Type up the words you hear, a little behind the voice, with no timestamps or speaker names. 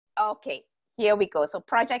Okay, here we go. So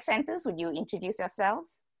Project Centers, would you introduce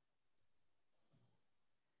yourselves?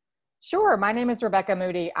 Sure, my name is Rebecca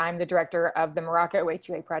Moody. I'm the director of the Morocco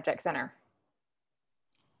HUA Project Center.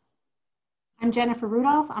 I'm Jennifer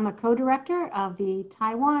Rudolph. I'm a co-director of the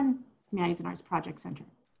Taiwan Humanities and Arts Project Center.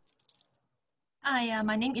 Hi,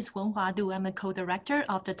 my name is Wenhua Du. I'm a co-director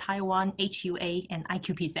of the Taiwan HUA and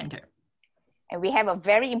IQP Center. And we have a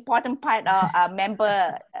very important part,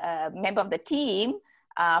 member of the team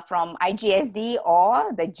from IGSD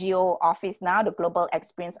or the GEO office now, the Global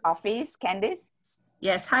Experience Office. Candice?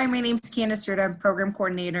 Yes, hi, my name is Candice Ruda. I'm program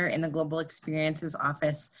coordinator in the Global Experiences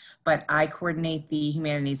Office, but I coordinate the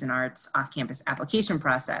Humanities and Arts off-campus application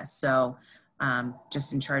process. So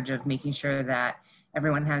just in charge of making sure that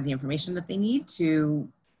everyone has the information that they need to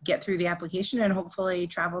get through the application and hopefully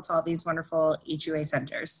travel to all these wonderful HUA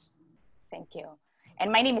centers. Thank you.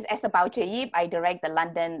 And my name is Esther Boucher-Yip. I direct the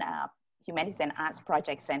London Humanities and Arts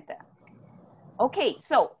Project Center. Okay,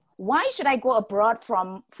 so why should I go abroad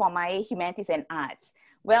for my humanities and arts?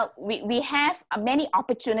 Well, we have many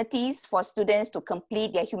opportunities for students to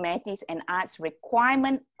complete their humanities and arts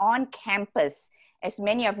requirement on campus. As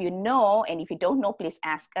many of you know, and if you don't know, please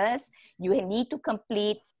ask us, you need to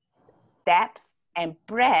complete depth and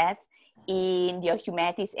breadth in your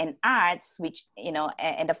humanities and arts, which, you know,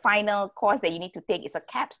 and the final course that you need to take is a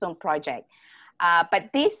capstone project.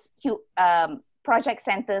 But this Project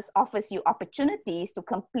Centers offers you opportunities to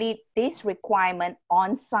complete this requirement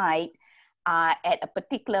on site at a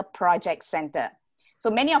particular project center. So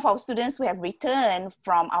many of our students who have returned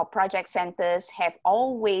from our project centers have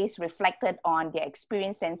always reflected on their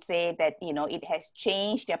experience and say that, you know, it has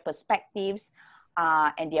changed their perspectives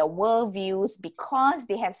and their worldviews because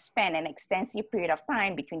they have spent an extensive period of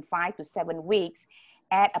time between 5 to 7 weeks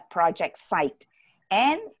at a project site.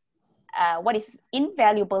 And what is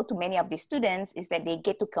invaluable to many of the students is that they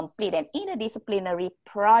get to complete an interdisciplinary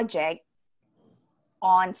project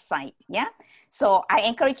on site. Yeah. So I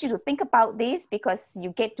encourage you to think about this because you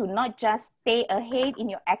get to not just stay ahead in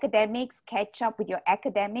your academics, catch up with your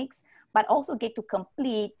academics, but also get to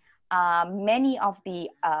complete many of the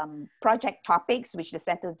project topics which the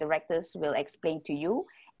center's directors will explain to you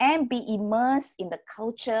and be immersed in the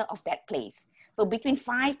culture of that place. So between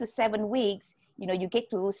 5 to 7 weeks, you know, you get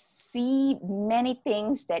to see many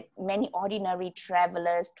things that many ordinary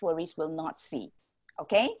travelers, tourists will not see,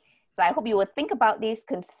 okay? So I hope you will think about this,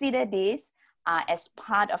 consider this as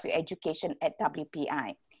part of your education at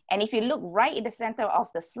WPI. And if you look right in the center of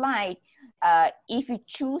the slide, if you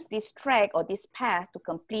choose this track or this path to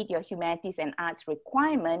complete your humanities and arts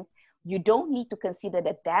requirement, you don't need to consider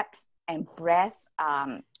the depth and breadth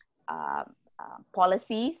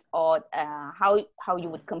policies or how you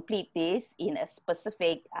would complete this in a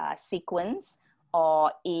specific sequence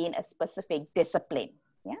or in a specific discipline.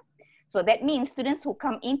 Yeah. So that means students who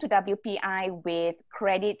come into WPI with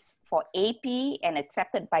credits for AP and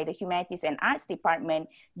accepted by the Humanities and Arts Department,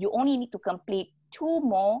 you only need to complete 2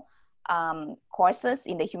 more courses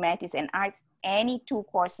in the Humanities and Arts, any 2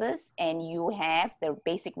 courses, and you have the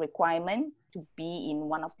basic requirement to be in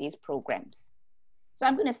one of these programs. So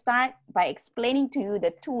I'm going to start by explaining to you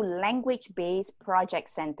the 2 language-based project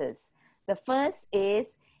centers. The first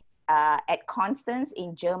is at Constance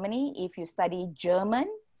in Germany. If you study German,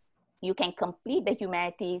 you can complete the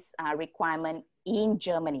humanities requirement in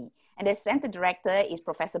Germany. And the center director is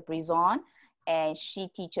Professor Brison, and she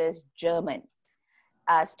teaches German.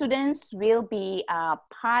 Students will be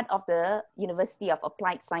part of the University of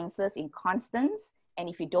Applied Sciences in Constance. And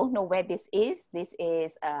if you don't know where this is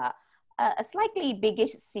a slightly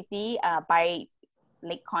biggish city by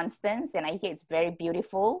Lake Constance, and I hear it's very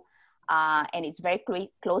beautiful, and it's very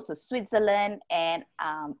close to Switzerland and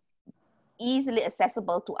easily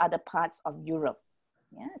accessible to other parts of Europe.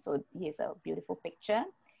 Yeah, so here's a beautiful picture.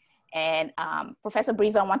 And Professor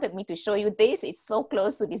Brison wanted me to show you this. It's so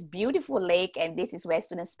close to this beautiful lake, and this is where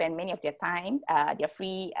students spend many of their time, their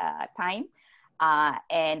free time.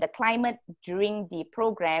 And the climate during the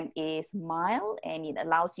program is mild, and it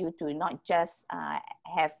allows you to not just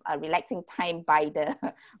have a relaxing time by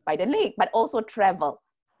the lake, but also travel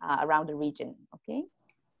around the region, okay?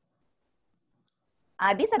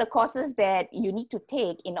 These are the courses that you need to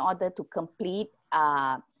take in order to complete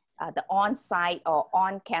the on-site or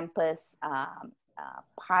on-campus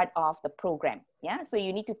part of the program, yeah? So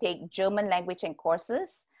you need to take German language and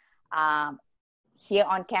courses, here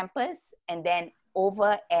on campus, and then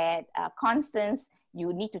over at Constance,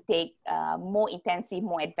 you need to take more intensive,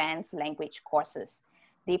 more advanced language courses.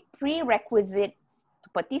 The prerequisite to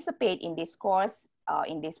participate in this course,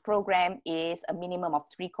 in this program, is a minimum of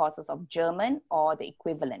 3 courses of German or the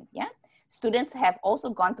equivalent, yeah? Students have also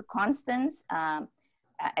gone to Constance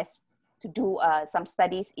as to do some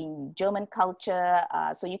studies in German culture.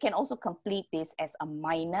 So you can also complete this as a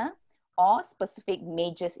minor or specific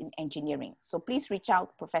majors in engineering. So please reach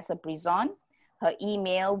out to Professor Brison. Her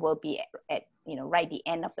email will be at right the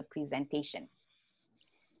end of the presentation.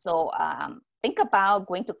 So think about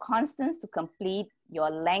going to Constance to complete your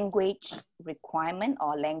language requirement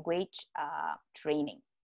or language training.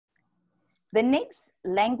 The next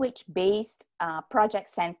language-based project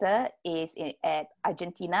center is at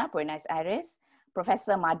Argentina, Buenos Aires.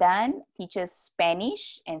 Professor Madan teaches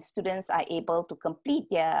Spanish, and students are able to complete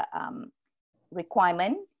their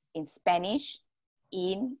requirement in Spanish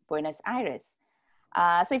in Buenos Aires.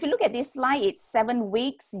 So if you look at this slide, it's 7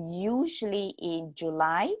 weeks, usually in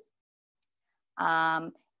July.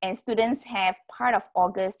 And students have part of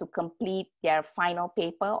August to complete their final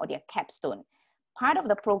paper or their capstone. Part of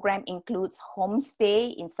the program includes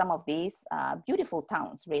homestay in some of these beautiful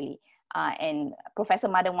towns, really. And Professor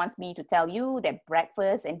Madan wants me to tell you that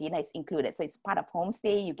breakfast and dinner is included. So it's part of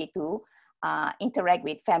homestay. You get to interact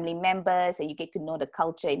with family members and you get to know the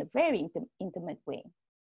culture in a very intimate way.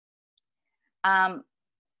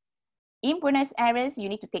 In Buenos Aires, you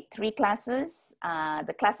need to take 3 classes.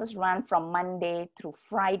 The classes run from Monday through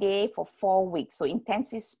Friday for 4 weeks. So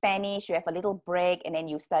intensive Spanish, you have a little break, and then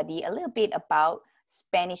you study a little bit about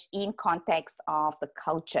Spanish in context of the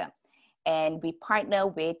culture. And we partner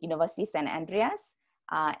with University San Andreas,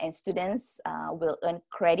 and students will earn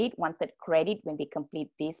credit, 1/3 credit when they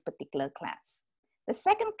complete this particular class. The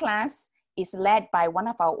second class is led by one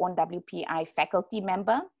of our own WPI faculty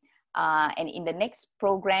member. And in the next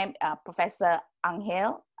program, Professor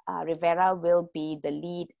Angel Rivera will be the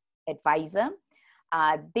lead advisor.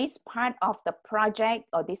 This part of the project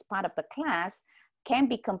or this part of the class can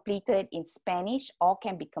be completed in Spanish or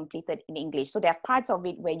can be completed in English. So there are parts of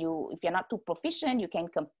it where if you're not too proficient, you can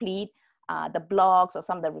complete the blogs or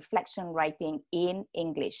some of the reflection writing in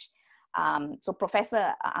English. So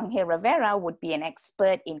Professor Angel Rivera would be an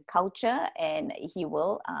expert in culture, and he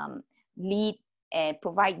will lead and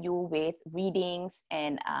provide you with readings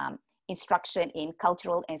and instruction in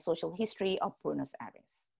cultural and social history of Buenos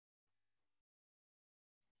Aires.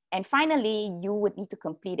 And finally, you would need to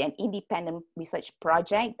complete an independent research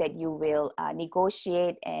project that you will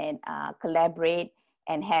negotiate and collaborate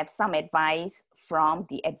and have some advice from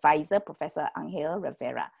the advisor, Professor Angel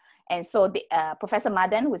Rivera. And so Professor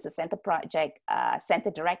Madan, who is the Center Project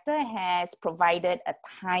Center Director, has provided a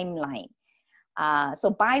timeline. So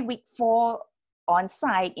by week 4, on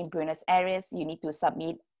site in Buenos Aires, you need to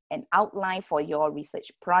submit an outline for your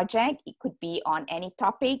research project. It could be on any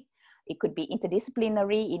topic. It could be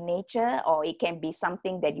interdisciplinary in nature, or it can be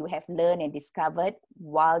something that you have learned and discovered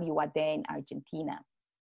while you are there in Argentina.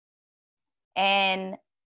 And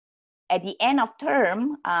at the end of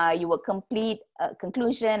term, you will complete a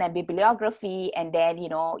conclusion and bibliography, and then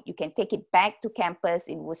you can take it back to campus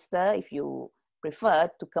in Worcester if you prefer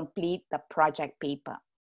to complete the project paper.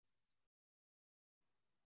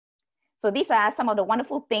 So these are some of the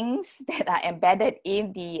wonderful things that are embedded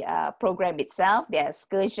in the program itself. There are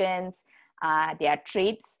excursions, there are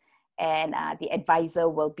trips, and the advisor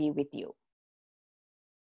will be with you.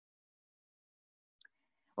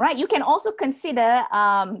 Right, you can also consider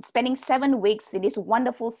spending 7 weeks in this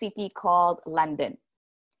wonderful city called London.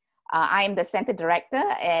 I am the center director,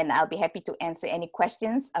 and I'll be happy to answer any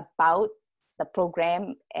questions about the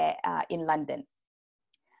program in London.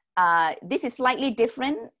 This is slightly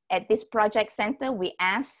different. At this project center, we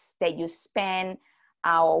ask that you spend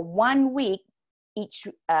 1 week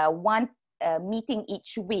meeting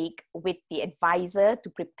each week with the advisor to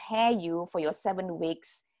prepare you for your 7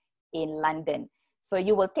 weeks in London. So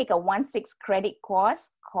you will take a 1/6 credit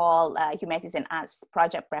course called Humanities and Arts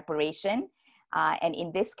Project Preparation. And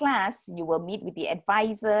in this class, you will meet with the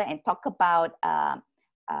advisor and talk about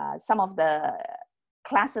some of the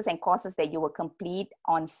classes and courses that you will complete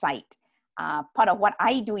on site. Part of what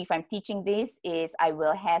I do if I'm teaching this is I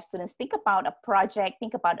will have students think about a project,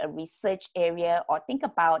 think about a research area, or think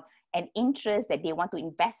about an interest that they want to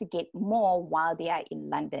investigate more while they are in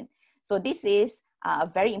London. So this is a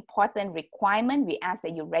very important requirement. We ask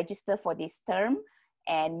that you register for this term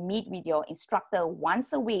and meet with your instructor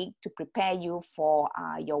once a week to prepare you for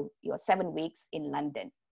your 7 weeks in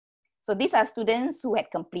London. So these are students who had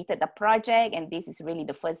completed the project, and this is really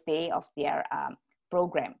the first day of their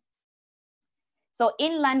program. So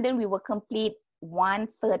in London, we will complete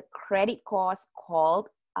 1/3 credit course called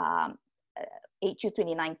HU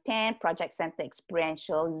 2910 Project Center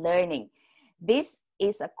Experiential Learning. This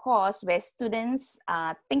is a course where students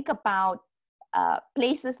think about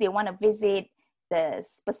places they want to visit the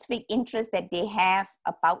specific interest that they have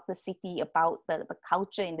about the city, about the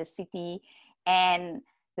culture in the city, and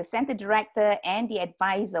the center director and the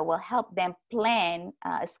advisor will help them plan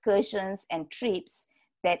excursions and trips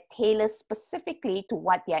that tailor specifically to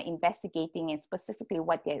what they are investigating and specifically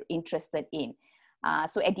what they're interested in.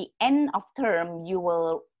 So at the end of term, you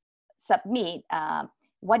will submit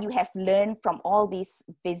what you have learned from all these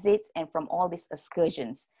visits and from all these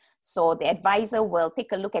excursions. So the advisor will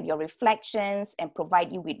take a look at your reflections and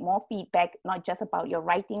provide you with more feedback, not just about your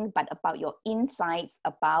writing, but about your insights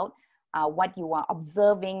about what you are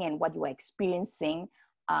observing and what you are experiencing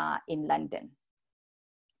in London.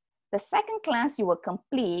 The second class you will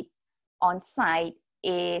complete on site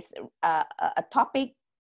is a topic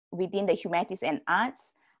within the humanities and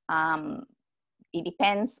arts. It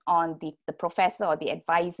depends on the professor or the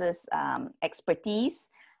advisor's expertise.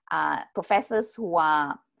 Professors who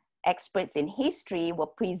are experts in history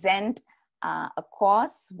will present a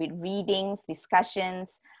course with readings,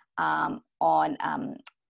 discussions on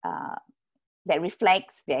that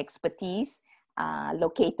reflects their expertise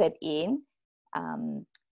located in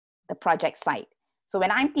the project site. So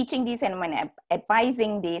when I'm teaching this and when I'm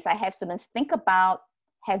advising this, I have students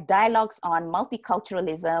have dialogues on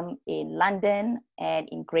multiculturalism in London and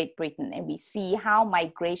in Great Britain. And we see how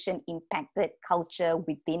migration impacted culture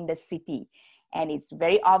within the city. And it's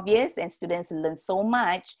very obvious, and students learn so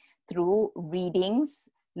much through readings,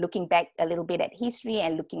 looking back a little bit at history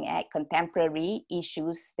and looking at contemporary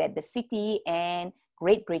issues that the city and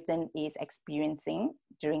Great Britain is experiencing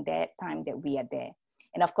during that time that we are there.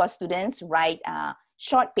 And of course, students write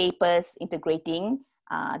short papers integrating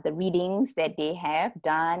the readings that they have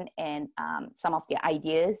done and some of the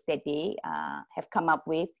ideas that they have come up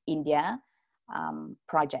with in their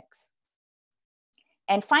projects.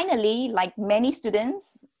 And finally, like many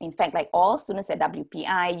students, in fact, like all students at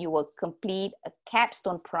WPI, you will complete a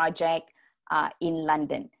capstone project in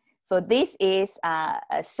London. So this is a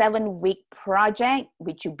 7-week project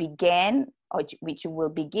which you began or which you will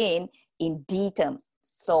begin in D term.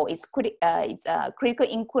 So it's a critical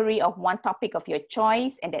inquiry of one topic of your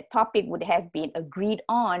choice, and that topic would have been agreed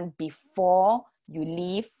on before you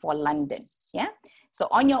leave for London. Yeah. So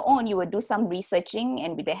on your own, you will do some researching,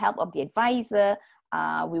 and with the help of the advisor,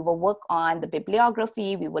 we will work on the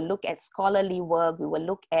bibliography. We will look at scholarly work. We will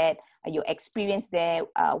look at your experience there,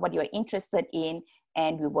 what you're interested in,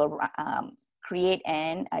 and we will create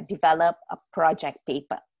and develop a project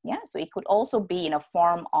paper. Yeah. So it could also be in a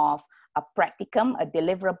form of a practicum, a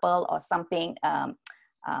deliverable, or something, a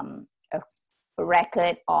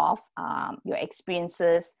record of your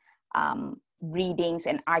experiences, readings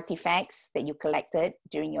and artifacts that you collected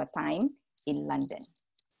during your time in London.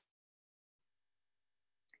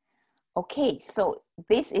 Okay, so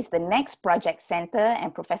this is the next project center,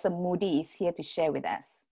 and Professor Moody is here to share with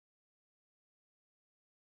us.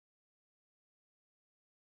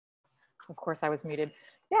 Of course, I was muted.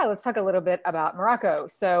 Yeah, let's talk a little bit about Morocco.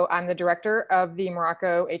 So I'm the director of the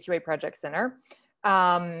Morocco HUA Project Center. Go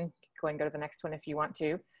ahead and go to the next one if you want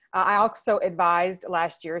to. I also advised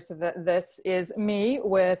last year, so that this is me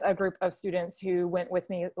with a group of students who went with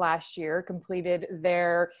me last year, completed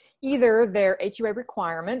either their HUA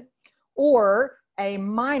requirement or a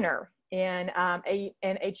minor in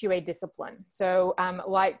an HUA discipline. So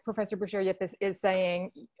like Professor Boucher Yepis is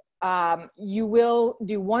saying, you will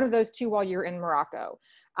do one of those two while you're in Morocco.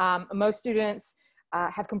 Most students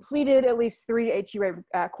have completed at least 3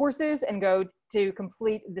 HUA courses and go to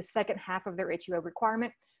complete the second half of their HUA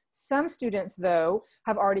requirement. Some students, though,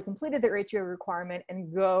 have already completed their HUA requirement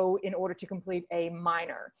and go in order to complete a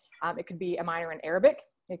minor. It could be a minor in Arabic.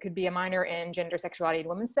 It could be a minor in gender, sexuality, and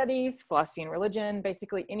women's studies, philosophy and religion,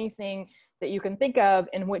 basically anything that you can think of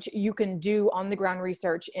in which you can do on-the-ground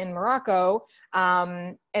research in Morocco,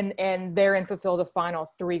 and therein fulfill the final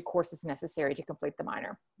 3 courses necessary to complete the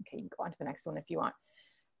minor. Okay, you can go on to the next one if you want.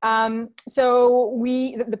 So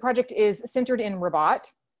the project is centered in Rabat.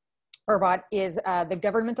 Rabat is the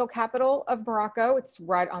governmental capital of Morocco. It's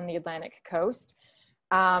right on the Atlantic coast.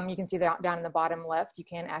 You can see that down in the bottom left, you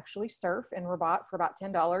can actually surf in Rabat for about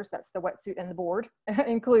 $10. That's the wetsuit and the board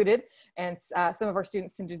included. And some of our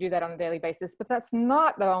students tend to do that on a daily basis, but that's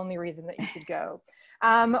not the only reason that you should go.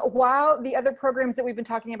 While the other programs that we've been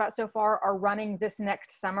talking about so far are running this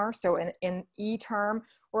next summer, so in E-term,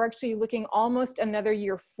 we're actually looking almost another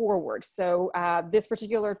year forward. So this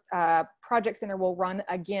particular project center will run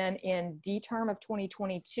again in D-term of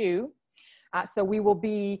 2022. So we will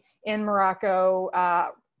be in Morocco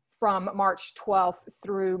from March 12th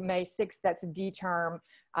through May 6th. That's D-term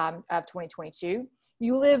of 2022.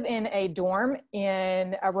 You live in a dorm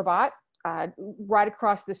in Rabat right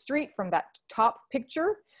across the street from that top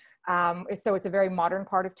picture. So it's a very modern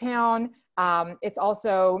part of town. It's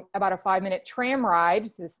also about a 5-minute tram ride.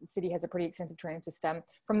 This city has a pretty extensive tram system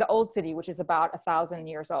from the old city, which is about 1,000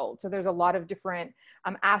 years old. So there's a lot of different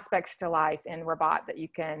aspects to life in Rabat that you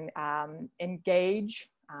can engage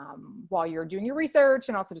while you're doing your research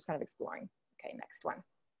and also just kind of exploring. Okay, next one.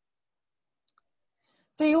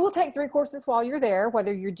 So you will take 3 courses while you're there,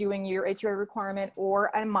 whether you're doing your HUA requirement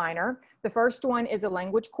or a minor. The first one is a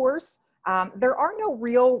language course. There are no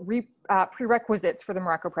real prerequisites for the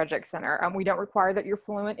Morocco Project Center. We don't require that you're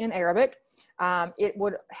fluent in Arabic. It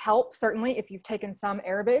would help certainly if you've taken some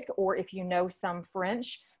Arabic or if you know some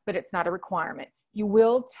French, but it's not a requirement. You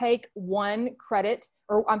will take 1 credit,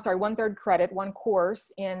 or I'm sorry, 1/3 credit, 1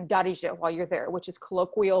 course in Darija while you're there, which is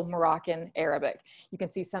colloquial Moroccan Arabic. You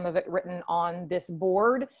can see some of it written on this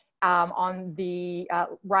board. On the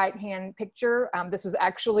right-hand picture, this was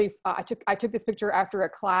actually, I took this picture after a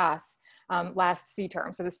class last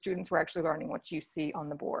C-term. So the students were actually learning what you see on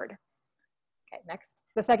the board. Okay, next.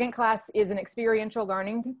 The second class is an experiential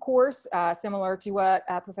learning course, similar to what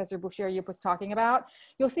Professor Boucherier was talking about.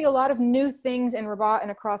 You'll see a lot of new things in Rabat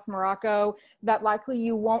and across Morocco that likely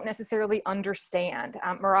you won't necessarily understand.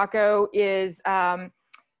 Morocco is,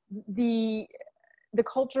 the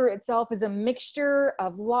culture itself is a mixture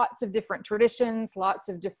of lots of different traditions, lots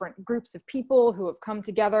of different groups of people who have come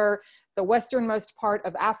together. The westernmost part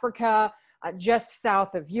of Africa, just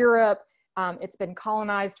south of Europe. It's been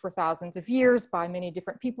colonized for thousands of years by many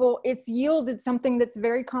different people. It's yielded something that's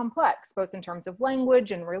very complex, both in terms of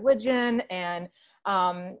language and religion and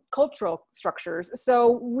cultural structures.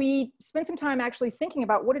 So we spent some time actually thinking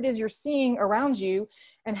about what it is you're seeing around you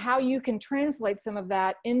and how you can translate some of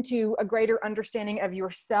that into a greater understanding of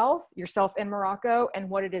yourself in Morocco, and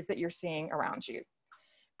what it is that you're seeing around you.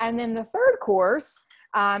 And then the third course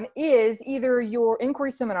is either your inquiry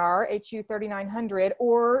seminar, HU 3900,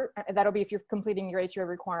 or that'll be if you're completing your HUA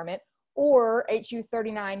requirement, or HU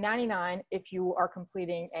 3999 if you are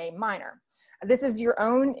completing a minor. This is your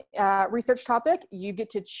own research topic. You get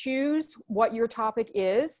to choose what your topic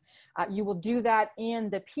is. You will do that in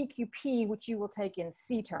the PQP, which you will take in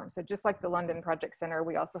C-term. So just like the London Project Center,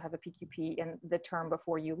 we also have a PQP in the term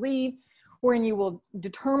before you leave, wherein you will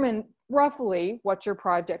determine roughly what your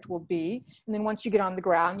project will be. And then once you get on the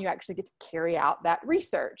ground, you actually get to carry out that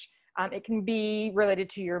research. It can be related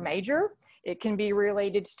to your major. It can be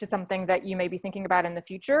related to something that you may be thinking about in the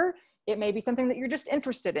future. It may be something that you're just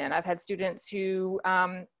interested in. I've had students who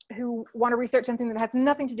want to research something that has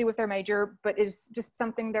nothing to do with their major, but is just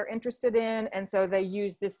something they're interested in. And so they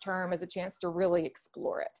use this term as a chance to really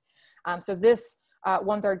explore it. So this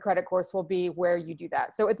 1/3 credit course will be where you do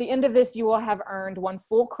that. So at the end of this, you will have earned 1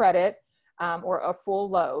 full credit or a full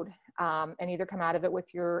load, and either come out of it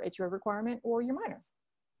with your HUA requirement or your minor.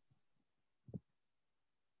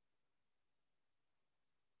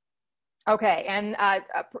 Okay, and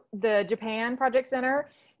the Japan Project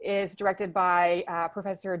Center is directed by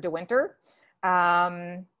Professor De Winter.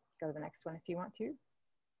 Go to the next one if you want to.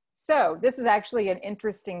 So this is actually an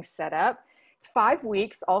interesting setup. It's 5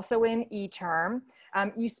 weeks, also in E-term.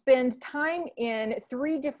 You spend time in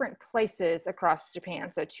 3 different places across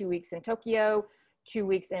Japan. So 2 weeks in Tokyo, 2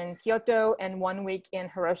 weeks in Kyoto, and 1 week in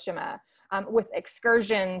Hiroshima, with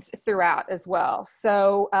excursions throughout as well.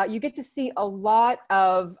 So you get to see a lot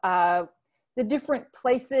of the different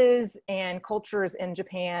places and cultures in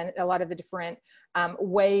Japan, a lot of the different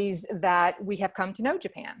ways that we have come to know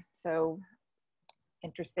Japan. So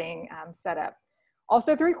interesting setup.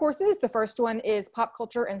 Also 3 courses. The first one is Pop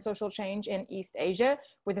Culture and Social Change in East Asia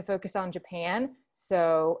with a focus on Japan.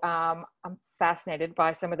 So I'm fascinated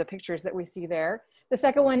by some of the pictures that we see there. The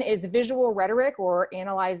second one is Visual Rhetoric, or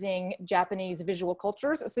Analyzing Japanese Visual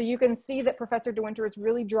Cultures. So you can see that Professor De Winter is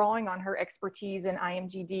really drawing on her expertise in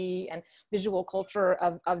IMGD and visual culture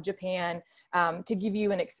of Japan to give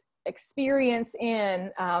you an experience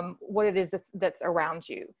in what it is that's around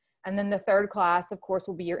you. And then the third class, of course,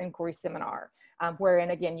 will be your inquiry seminar,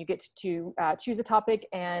 wherein, again, you get to choose a topic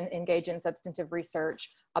and engage in substantive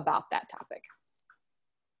research about that topic.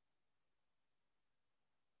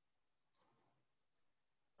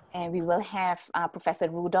 And we will have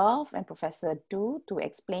Professor Rudolph and Professor Du to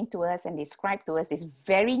explain to us and describe to us this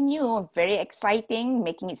very new, very exciting,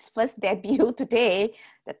 making its first debut today,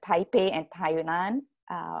 the Taipei and Taiwan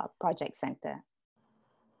Project Center.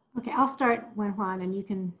 Okay, I'll start, Wenhuan, and you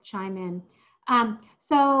can chime in.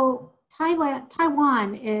 So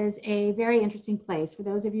Taiwan is a very interesting place. For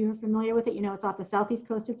those of you who are familiar with it, you know it's off the southeast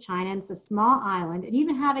coast of China, and it's a small island. And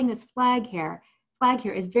even having this flag here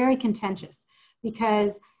is very contentious,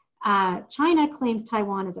 because China claims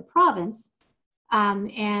Taiwan as a province,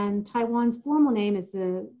 and Taiwan's formal name is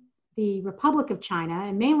the Republic of China,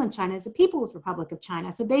 and mainland China is the People's Republic of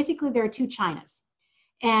China. So basically there are two Chinas.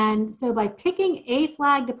 And so by picking a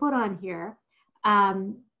flag to put on here,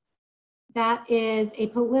 that is a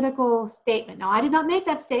political statement. Now, I did not make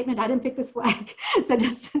that statement. I didn't pick this flag, so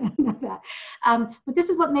just know that. But this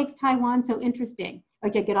is what makes Taiwan so interesting.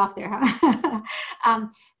 Okay, get off there, huh?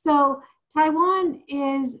 So Taiwan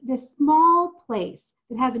is this small place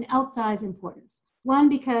that has an outsized importance. One,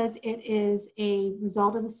 because it is a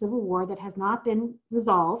result of a civil war that has not been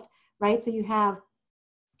resolved, right? So you have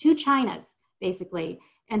two Chinas, basically.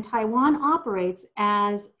 And Taiwan operates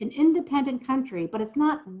as an independent country, but it's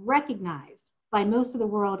not recognized by most of the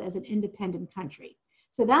world as an independent country.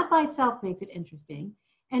 So that by itself makes it interesting.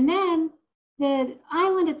 And then the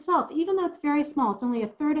island itself, even though it's very small, it's only a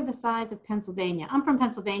third of the size of Pennsylvania. I'm from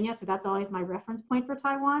Pennsylvania, so that's always my reference point for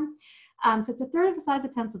Taiwan. So it's a third of the size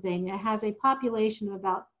of Pennsylvania. It has a population of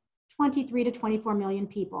about 23 to 24 million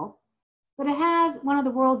people, but it has one of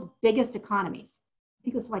the world's biggest economies. I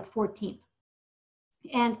think it's like 14th.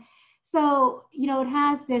 And so, you know, it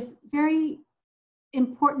has this very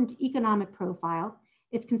important economic profile.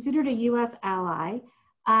 It's considered a US ally,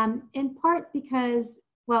 in part because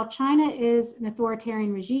while China is an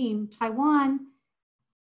authoritarian regime, Taiwan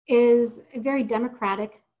is a very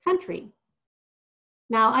democratic country.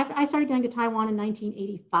 Now, I started going to Taiwan in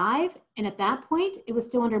 1985, and at that point, it was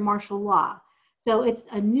still under martial law. So it's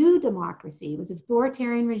a new democracy. It was an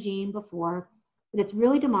authoritarian regime before, but it's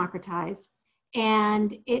really democratized.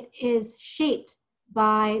 And it is shaped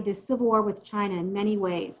by the civil war with China in many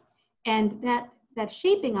ways. And that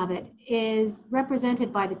shaping of it is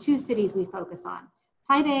represented by the two cities we focus on.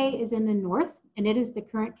 Taipei is in the north, and it is the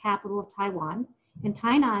current capital of Taiwan. And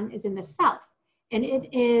Tainan is in the south, and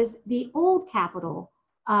it is the old capital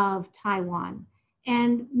of Taiwan.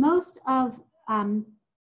 And most of the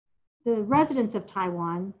residents of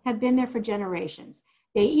Taiwan have been there for generations.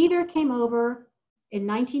 They either came over in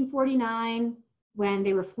 1949 when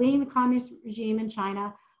they were fleeing the communist regime in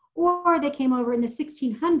China, or they came over in the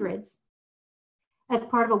 1600s as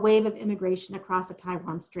part of a wave of immigration across the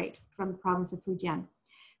Taiwan Strait from the province of Fujian.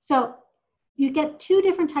 So you get two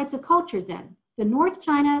different types of cultures then. The North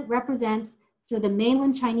China represents sort of the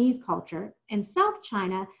mainland Chinese culture, and South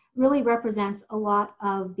China really represents a lot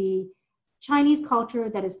of the Chinese culture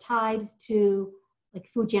that is tied to like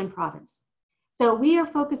Fujian province. So we are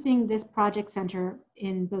focusing this project center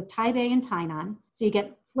in both Taipei and Tainan. So you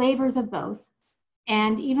get flavors of both.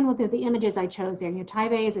 And even with the images I chose there, you know,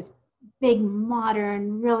 Taipei is this big,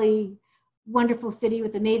 modern, really wonderful city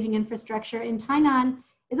with amazing infrastructure. And Tainan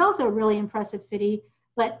is also a really impressive city,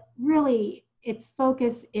 but really its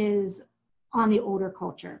focus is on the older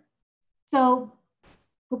culture. So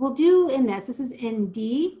what we'll do in this is in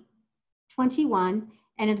D21,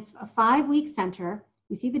 and it's a 5-week center.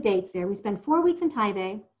 You see the dates there. We spend 4 weeks in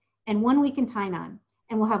Taipei and 1 week in Tainan.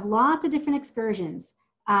 And we'll have lots of different excursions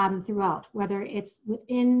throughout, whether it's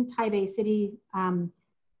within Taipei city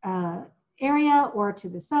area or to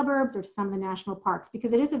the suburbs or to some of the national parks,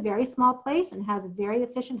 because it is a very small place and has a very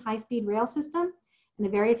efficient high-speed rail system and a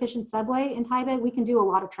very efficient subway in Taipei. We can do a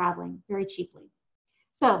lot of traveling very cheaply.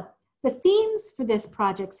 So the themes for this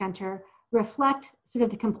project center reflect sort of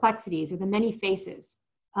the complexities or the many faces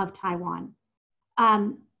of Taiwan.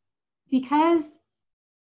 Because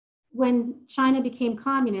when China became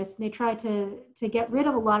communist, they tried to get rid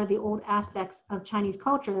of a lot of the old aspects of Chinese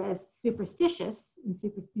culture as superstitious and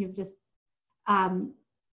just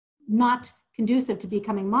not conducive to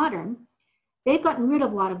becoming modern. They've gotten rid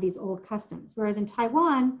of a lot of these old customs, whereas in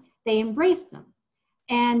Taiwan, they embraced them.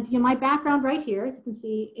 And you know, my background right here, you can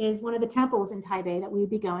see, is one of the temples in Taipei that we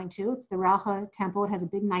would be going to. It's the HUA Temple. It has a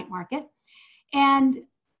big night market. And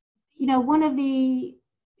you know, one of the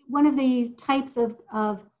types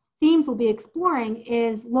of themes we'll be exploring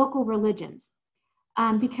is local religions,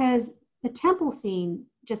 because the temple scene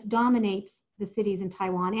just dominates the cities in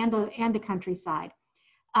Taiwan and the countryside.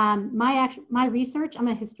 My research, I'm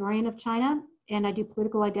a historian of China and I do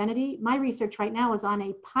political identity. My research right now is on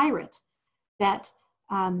a pirate that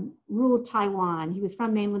ruled Taiwan. He was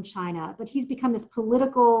from mainland China, but he's become this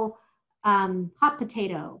political hot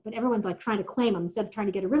potato, but everyone's like trying to claim him. Instead of trying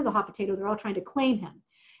to get rid of the hot potato, they're all trying to claim him.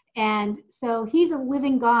 And so he's a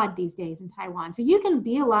living god these days in Taiwan. So you can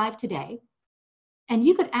be alive today and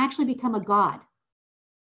you could actually become a god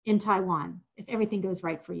in Taiwan if everything goes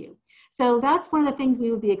right for you. So that's one of the things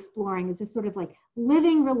we would be exploring, is this sort of like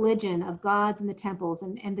living religion of gods in the temples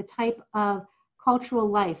and the type of cultural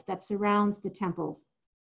life that surrounds the temples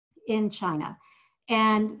in China.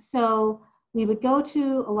 And so We would go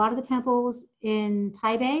to a lot of the temples in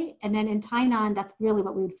Taipei, and then in Tainan, that's really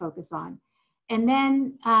what we would focus on. And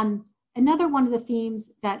then another one of the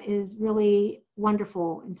themes that is really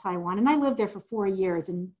wonderful in Taiwan, and I lived there for 4 years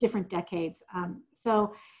in different decades.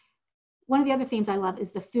 So one of the other themes I love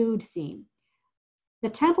is the food scene. The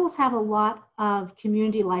temples have a lot of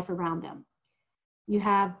community life around them. You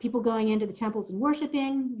have people going into the temples and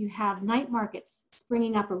worshiping. You have night markets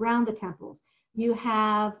springing up around the temples. You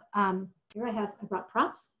have, here I brought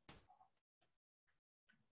props.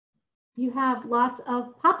 You have lots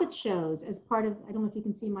of puppet shows as part of, I don't know if you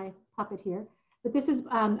can see my puppet here, but this is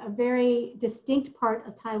a very distinct part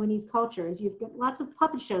of Taiwanese culture. Is you've got lots of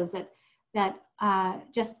puppet shows that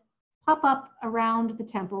just pop up around the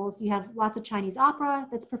temples. You have lots of Chinese opera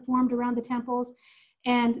that's performed around the temples.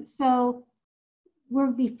 And so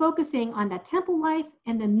we'll be focusing on that temple life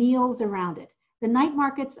and the meals around it. The night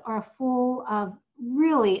markets are full of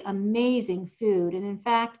really amazing food. And in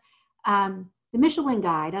fact, the Michelin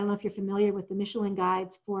Guide, I don't know if you're familiar with the Michelin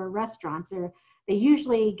Guides for restaurants. They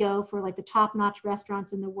usually go for like the top-notch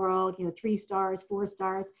restaurants in the world, 3 stars, 4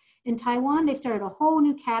 stars. In Taiwan, they've started a whole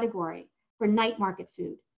new category for night market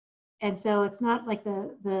food. And so it's not like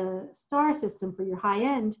the star system for your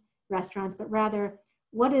high-end restaurants, but rather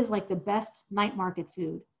what is like the best night market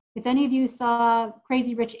food. If any of you saw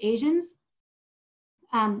Crazy Rich Asians,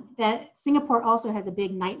 that Singapore also has a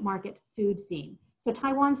big night market food scene. So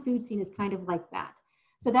Taiwan's food scene is kind of like that.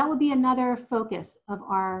 So that would be another focus of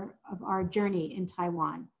our journey in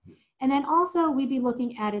Taiwan. And then also we'd be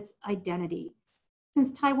looking at its identity.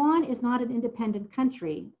 Since Taiwan is not an independent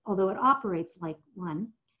country, although it operates like one,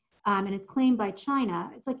 and it's claimed by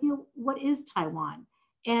China, it's like, what is Taiwan?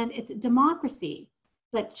 And it's a democracy,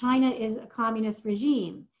 but China is a communist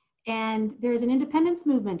regime. And there's an independence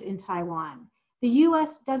movement in Taiwan. The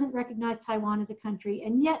US doesn't recognize Taiwan as a country,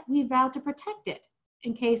 and yet we vow to protect it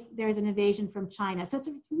in case there's an invasion from China. So it's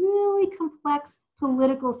a really complex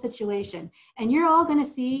political situation. And you're all gonna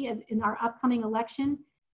see, as in our upcoming election,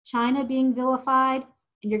 China being vilified,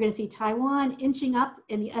 and you're gonna see Taiwan inching up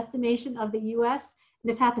in the estimation of the US. And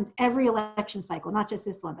this happens every election cycle, not just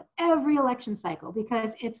this one, but every election cycle,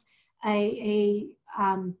 because it's a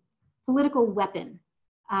political weapon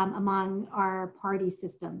among our party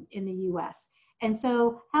system in the US. And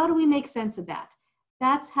so how do we make sense of that?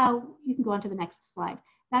 That's how, you can go on to the next slide.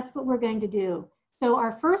 That's what we're going to do. So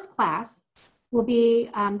our first class will be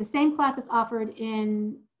the same class that's offered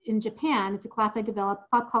in Japan. It's a class I developed,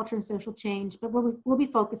 Pop Culture and Social Change, but we'll be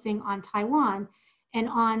focusing on Taiwan and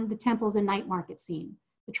on the temples and night market scene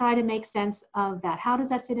to try to make sense of that. How does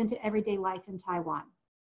that fit into everyday life in Taiwan?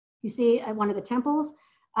 You see one of the temples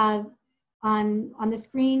on the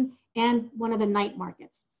screen and one of the night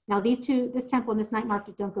markets. Now these two, this temple and this night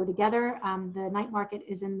market don't go together. The night market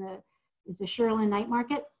is the Sherlin night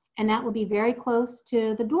market, and that will be very close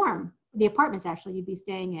to the dorm, the apartments actually you'd be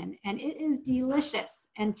staying in. And it is delicious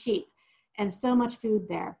and cheap and so much food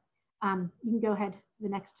there. You can go ahead to the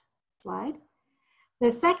next slide.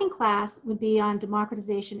 The second class would be on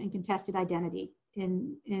democratization and contested identity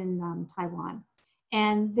in Taiwan.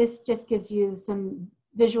 And this just gives you some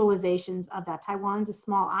visualizations of that. Taiwan's a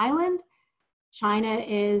small island. China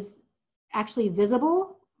is actually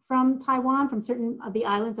visible from Taiwan, from certain of the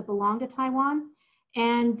islands that belong to Taiwan.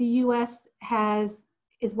 And the US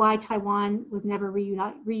is why Taiwan was never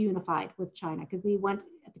reunified with China, because we went,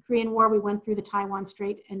 at the Korean War, we went through the Taiwan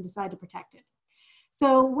Strait and decided to protect it.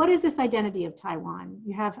 So what is this identity of Taiwan?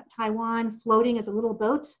 You have Taiwan floating as a little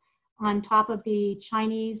boat on top of the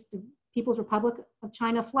People's Republic of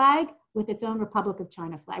China flag with its own Republic of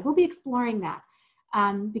China flag. We'll be exploring that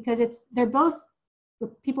because they're both,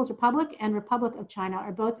 People's Republic and Republic of China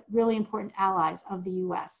are both really important allies of the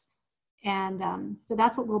US. And so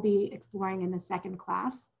that's what we'll be exploring in the second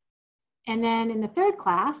class. And then in the third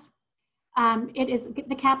class, it is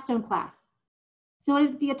the capstone class. So it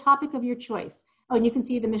would be a topic of your choice. Oh, and you can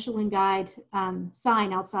see the Michelin Guide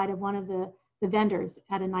sign outside of one of the vendors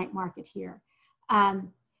at a night market here.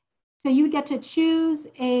 So you would get to choose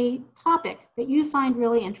a topic that you find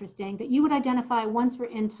really interesting that you would identify once we're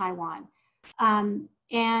in Taiwan.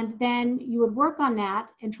 And then you would work on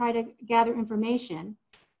that and try to gather information.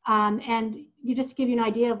 And you just give you an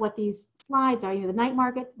idea of what these slides are. The night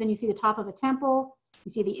market, then you see the top of a temple,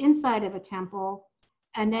 you see the inside of a temple,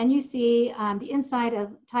 and then you see the inside of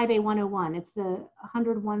Taipei 101. It's the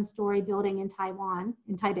 101-story building in Taiwan,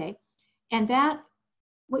 in Taipei. And that,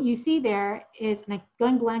 what you see there is, and I'm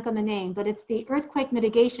going blank on the name, but it's the earthquake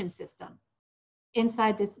mitigation system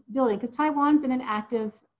inside this building, because Taiwan's in an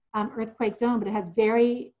active earthquake zone, but it has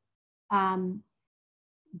very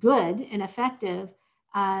good and effective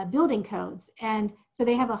building codes. And so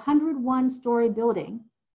they have a 101-story building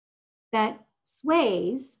that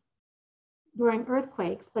sways during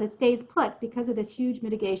earthquakes, but it stays put because of this huge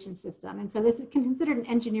mitigation system. And so this is considered an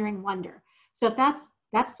engineering wonder. So if that's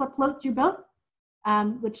what floats your boat,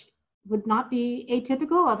 which would not be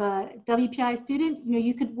atypical of a WPI student,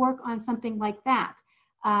 you could work on something like that,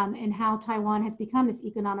 and how Taiwan has become this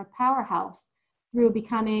economic powerhouse through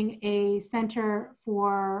becoming a center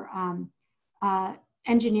for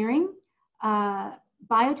engineering,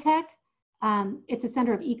 biotech. It's a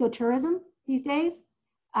center of ecotourism these days.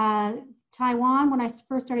 Taiwan, when I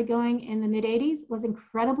first started going in the mid-'80s, was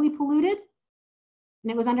incredibly polluted, and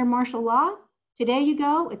it was under martial law. Today you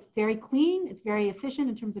go, it's very clean, it's very efficient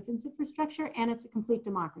in terms of infrastructure, and it's a complete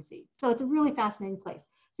democracy. So it's a really fascinating place.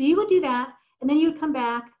 So you would do that, and then you would come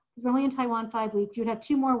back, because we're only in Taiwan 5 weeks, you would have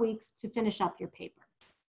 2 more weeks to finish up your paper.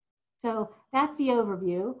 So that's the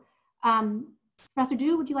overview. Professor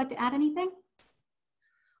Du, would you like to add anything?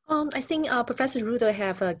 I think Professor Ruda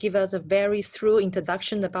have given us a very thorough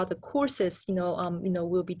introduction about the courses,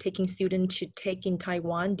 we'll be taking students to take in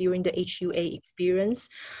Taiwan during the HUA experience,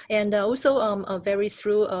 and also a very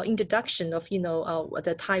thorough introduction of,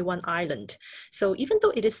 the Taiwan island. So even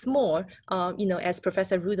though it is small, as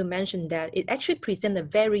Professor Ruda mentioned, that it actually presents a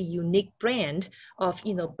very unique blend of,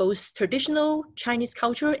 both traditional Chinese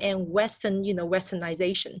culture and Western,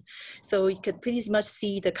 Westernization. So you could pretty much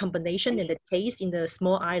see the combination and the taste in the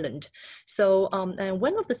small island. So and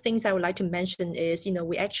one of the things I would like to mention is,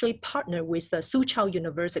 we actually partner with Soochow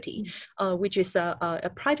University, which is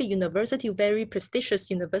a private university, very prestigious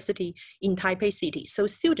university in Taipei City. So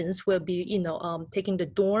students will be, taking the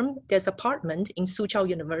dorm, there's apartment in Soochow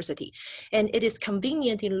University, and it is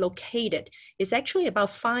conveniently located. It's actually about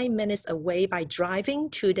 5 minutes away by driving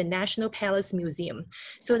to the National Palace Museum.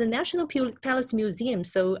 So the National Palace Museum,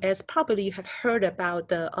 so as probably you have heard about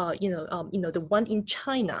the, the one in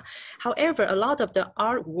China. However, a lot of the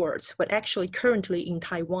artworks were actually currently in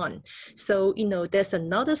Taiwan. So, there's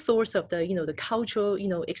another source of the, the cultural,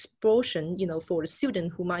 explosion, for the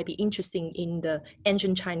student who might be interested in the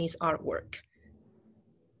ancient Chinese artwork.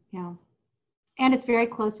 Yeah. And it's very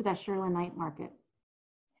close to that Sherlin night market,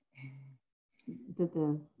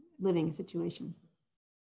 the living situation.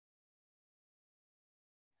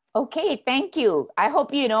 Okay, thank you. I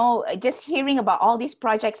hope, just hearing about all these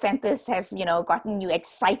project centers have, gotten you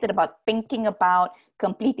excited about thinking about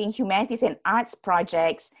completing humanities and arts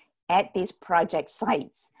projects at these project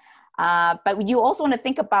sites. But you also want to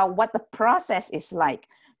think about what the process is like.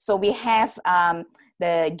 So we have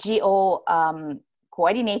the GO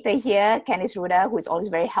coordinator here, Candice Ruda, who is always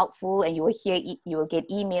very helpful, and you will get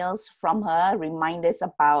emails from her, reminders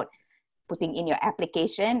about putting in your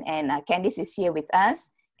application. And Candice is here with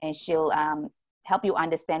us, and she'll help you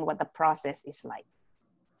understand what the process is like.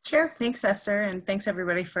 Sure, thanks Esther, and thanks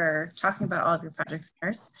everybody for talking about all of your project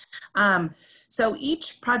centers. So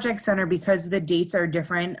each project center, because the dates are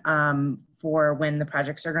different for when the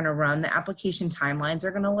projects are gonna run, the application timelines are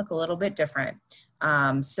gonna look a little bit different.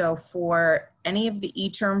 So for any of the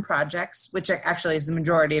e-term projects, which actually is the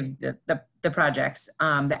majority of the projects,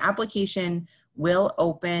 the application will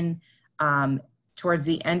open towards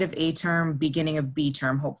the end of A term, beginning of B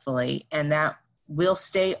term, hopefully, and that will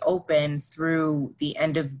stay open through the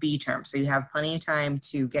end of B term. So you have plenty of time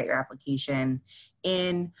to get your application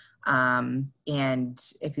in, and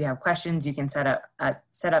if you have questions, you can set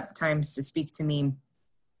up times to speak to me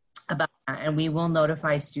about that, and we will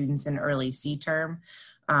notify students in early C term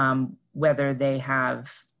whether they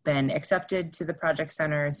have been accepted to the project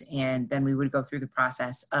centers, and then we would go through the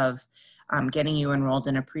process of getting you enrolled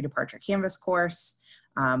in a pre-departure Canvas course.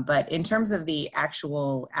 But in terms of the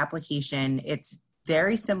actual application, it's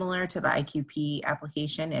very similar to the IQP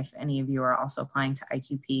application if any of you are also applying to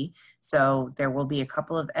IQP. So there will be a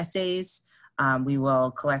couple of essays. We will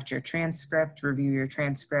collect your transcript, review your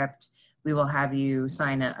transcript. We will have you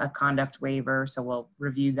sign a conduct waiver, so we'll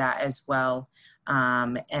review that as well.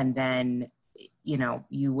 And then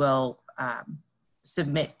you will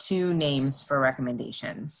submit 2 names for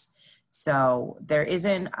recommendations. So there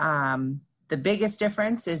isn't, the biggest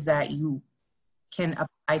difference is that you can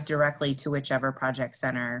apply directly to whichever project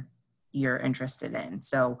center you're interested in.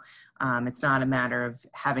 So it's not a matter of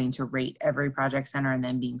having to rate every project center and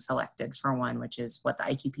then being selected for one, which is what the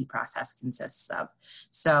IQP process consists of.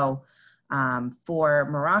 So for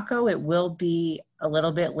Morocco, it will be a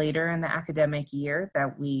little bit later in the academic year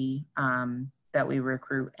that we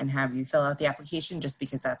recruit and have you fill out the application, just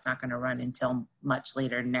because that's not going to run until much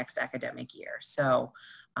later next academic year. So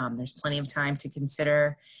there's plenty of time to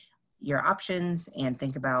consider your options and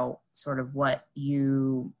think about sort of what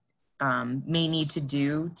you may need to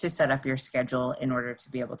do to set up your schedule in order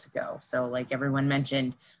to be able to go. So like everyone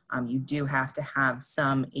mentioned, you do have to have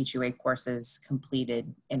some HUA courses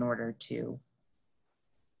completed in order to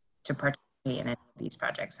participate in any of these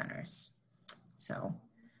project centers. So,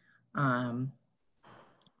 and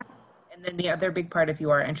then the other big part, if you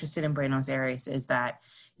are interested in Buenos Aires, is that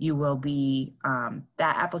you will be,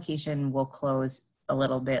 that application will close a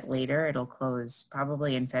little bit later. It'll close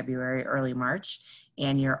probably in February, early March.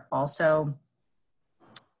 And you're also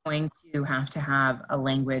going to have a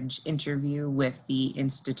language interview with the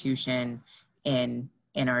institution in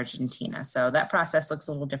Argentina. So that process looks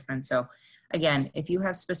a little different. So again, if you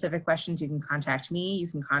have specific questions, you can contact me, you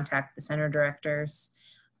can contact the center directors.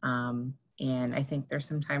 And I think there's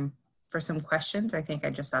some time for some questions. I think I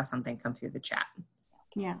just saw something come through the chat.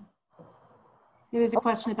 Yeah. There's a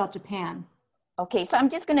question about Japan. Okay, so I'm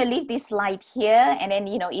just going to leave this slide here, and then,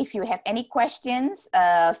 you know, if you have any questions,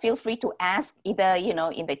 feel free to ask either, you know,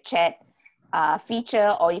 in the chat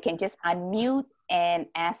feature, or you can just unmute and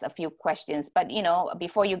ask a few questions. But, you know,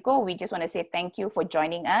 before you go, we just want to say thank you for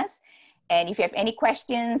joining us. And if you have any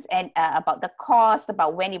questions and about the cost,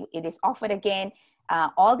 about when it is offered again,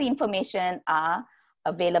 all the information are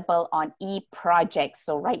available on e-projects.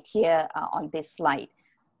 So right here on this slide.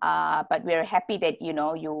 But we're happy that, you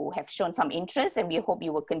know, you have shown some interest, and we hope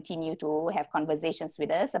you will continue to have conversations with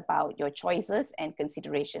us about your choices and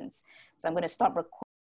considerations. So I'm going to stop recording.